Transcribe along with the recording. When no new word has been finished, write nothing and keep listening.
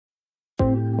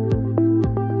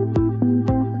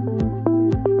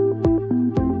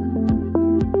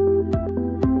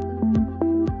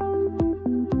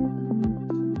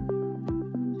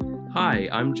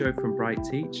I'm Joe from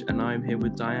BrightTeach, and I'm here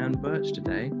with Diane Birch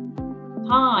today.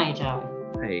 Hi, Joe.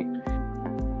 Hey.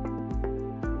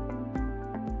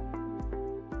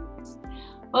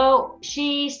 Well,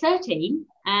 she's 13,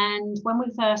 and when we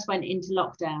first went into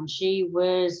lockdown, we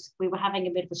were having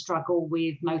a bit of a struggle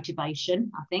with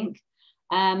motivation, I think.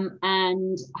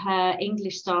 And her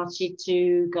English started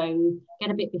to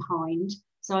get a bit behind.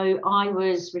 So I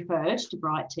was referred to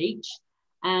BrightTeach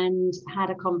and had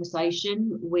a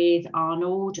conversation with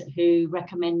Arnold, who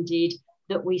recommended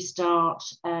that we start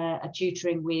a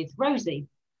tutoring with Rosie.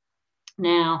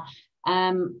 Now,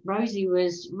 Rosie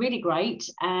was really great,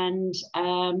 and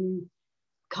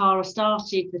Cara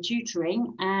started the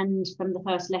tutoring, and from the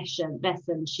first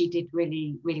lesson she did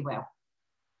really, really well.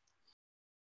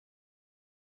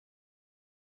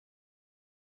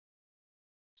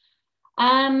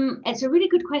 It's a really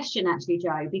good question, actually,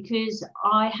 Joe, because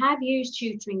I have used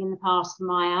tutoring in the past for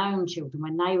my own children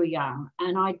when they were young,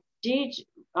 and I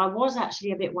was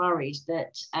actually a bit worried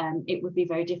that it would be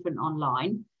very different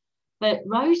online. But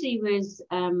Rosie was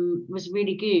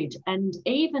really good, and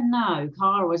even though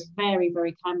Cara was very,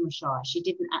 very camera shy, she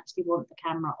didn't actually want the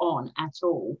camera on at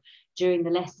all during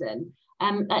the lesson.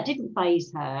 That didn't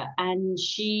faze her, and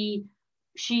she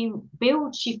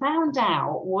found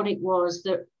out what it was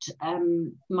that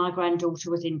my granddaughter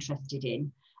was interested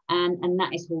in, and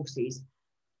that is horses.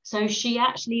 So she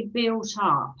actually built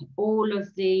up all of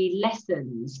the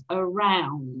lessons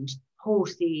around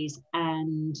horses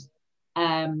and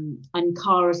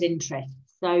Cara's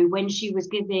interests. So when she was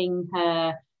giving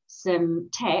her some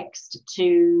text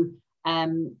to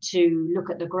look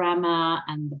at the grammar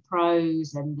and the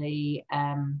prose and the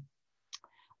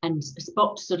and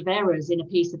spot sort of errors in a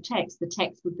piece of text, the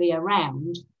text would be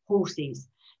around horses.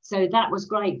 So that was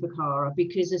great for Cara,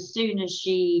 because as soon as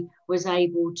she was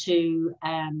able to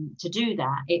do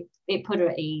that, it put her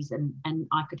at ease, and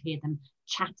I could hear them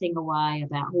chatting away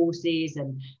about horses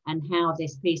and how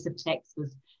this piece of text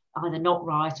was either not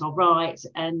right or right,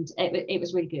 and it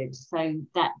was really good. So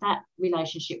that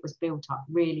relationship was built up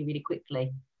really, really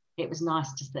quickly. It was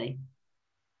nice to see.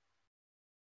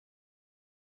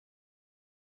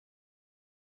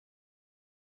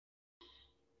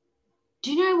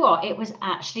 Do you know what? It was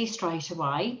actually straight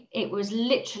away. It was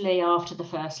literally after the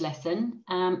first lesson.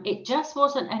 It just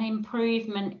wasn't an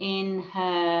improvement in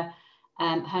her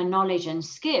knowledge and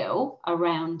skill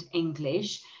around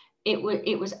English. It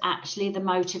was actually the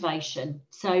motivation.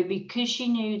 So because she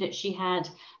knew that she had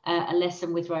a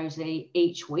lesson with Rosie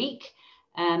each week,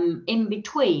 in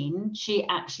between, she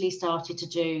actually started to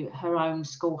do her own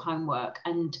school homework,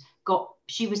 and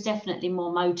she was definitely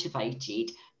more motivated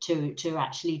to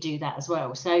actually do that as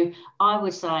well. So I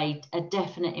would say a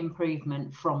definite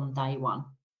improvement from day one.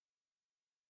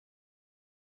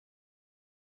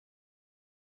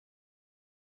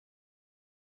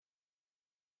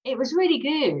 It was really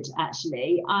good,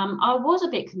 actually. I was a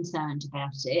bit concerned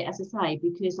about it, as I say,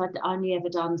 because I'd only ever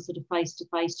done sort of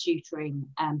face-to-face tutoring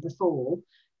before.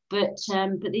 But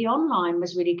the online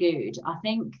was really good. I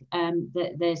think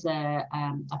that there's a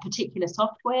particular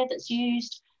software that's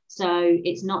used. So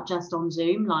it's not just on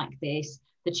Zoom like this.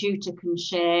 The tutor can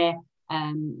share,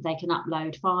 they can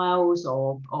upload files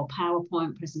or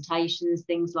PowerPoint presentations,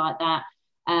 things like that.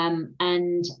 And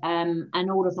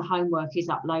all of the homework is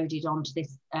uploaded onto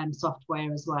this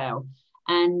software as well.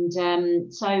 And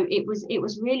so it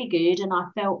was really good, and I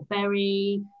felt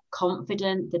very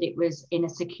confident that it was in a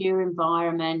secure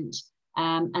environment,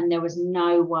 and there was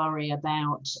no worry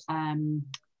about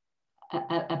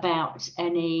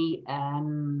any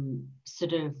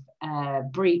sort of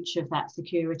breach of that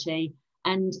security.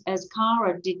 And as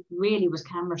Cara was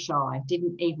camera shy,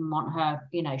 didn't even want her,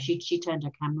 she turned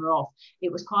her camera off.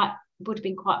 It would have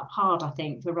been quite hard, I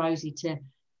think, for Rosie to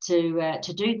do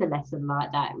the lesson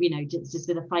like that, just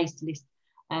with a faceless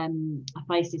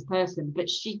person. But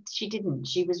she didn't.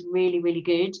 She was really, really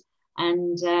good.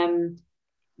 And in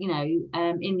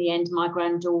the end, my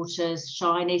granddaughter's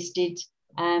shyness did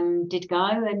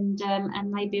go, and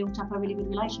they built up a really good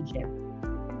relationship.